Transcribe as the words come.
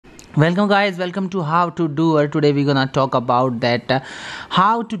Welcome guys, welcome to How to Do It. Today we're gonna talk about that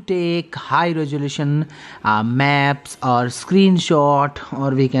how to take high resolution maps or screenshot,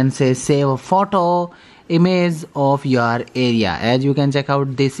 or we can say save a photo image of your area. As you can check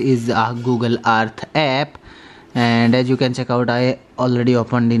out, this is a Google Earth app, and as you can check out, I already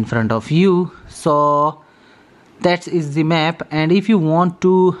opened in front of you. So that is the map, and if you want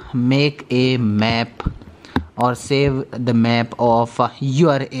to make a map or save the map of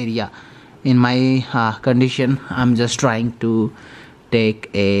your area, in my condition I'm just trying to take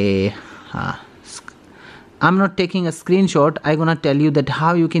a I'm not taking a screenshot. I'm gonna tell you that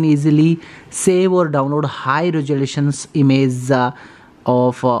how you can easily save or download high resolutions image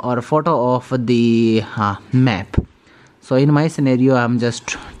of or photo of the map. So in my scenario I'm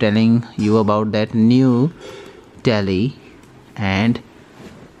just telling you about that New Delhi, and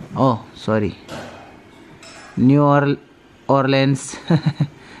oh sorry, New Orleans.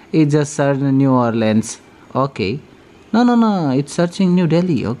 It just searched New Orleans. Okay, no, it's searching New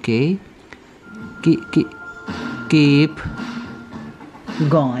Delhi. Okay, keep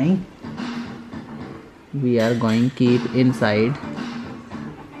going. We are going keep inside.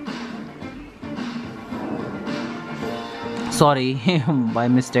 Sorry, by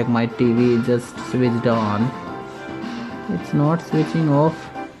mistake my TV just switched on. It's not switching off.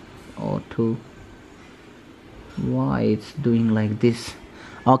 Oh, two. Why it's doing like this?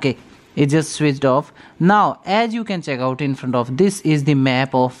 Okay, it just switched off. Now as you can check out in front of, this is the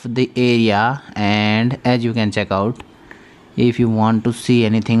map of the area, and as you can check out, if you want to see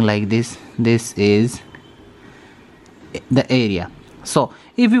anything like this, this is the area. So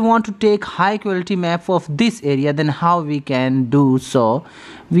if you want to take high quality map of this area, then how we can do so?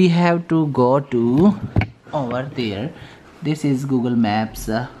 We have to go to over there. This is Google Maps,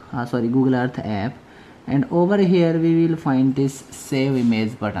 Google Earth app, and over here we will find this save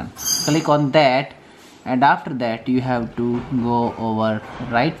image button. Click on that, and after that you have to go over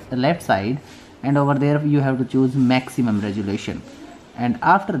left side, and over there you have to choose maximum resolution, and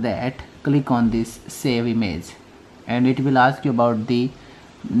after that click on this save image, and it will ask you about the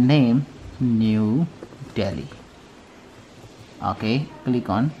name New Delhi. Okay, click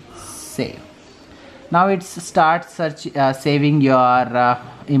on save. Now it starts saving your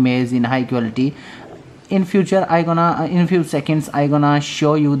image in high quality. In future in few seconds I gonna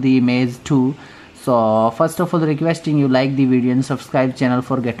show you the image too. So first of all, requesting you like the video and subscribe channel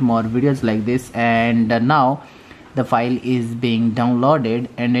for get more videos like this. And now the file is being downloaded,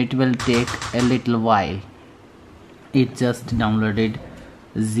 and it will take a little while. It just downloaded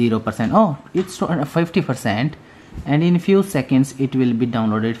 0%. Oh, it's 50%, and in few seconds it will be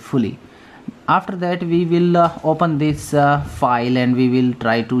downloaded fully. After that we will open this file, and we will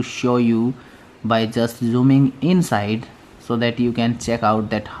try to show you by just zooming inside, so that you can check out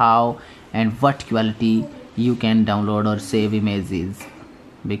that how and what quality you can download or save images.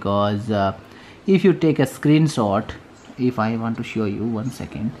 Because if you take a screenshot, if I want to show you, 1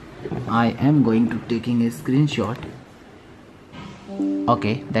 second, I am going to taking a screenshot.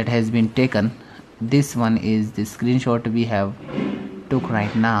 Okay, that has been taken. This one is the screenshot we have took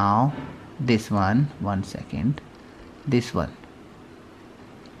right now. This one, 1 second, this one.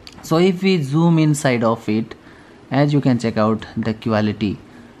 So if we zoom inside of it, as you can check out the quality,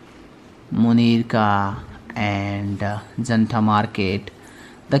 Munir Ka and Janta Market,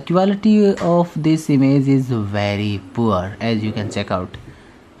 the quality of this image is very poor. As you can check out,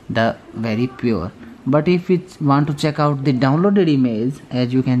 the very pure. But if we want to check out the downloaded image,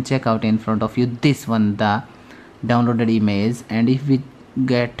 as you can check out in front of you, this one, the downloaded image, and if we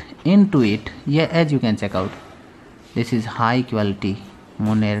get into it, yeah, as you can check out, this is high quality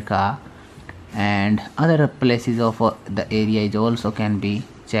Munir Ka, and other places of the area is also can be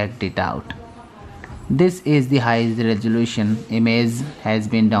checked it out. This is the highest resolution image has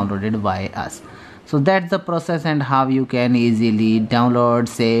been downloaded by us. So that's the process, and how you can easily download,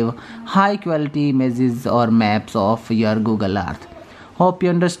 save high quality images or maps of your Google Earth. Hope you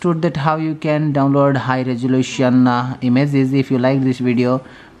understood that how you can download high resolution images. If you like this video,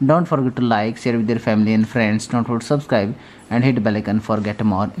 don't forget to like, share with your family and friends. Don't forget to subscribe and hit the bell icon for get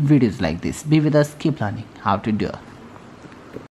more videos like this. Be with us, keep learning how to do it.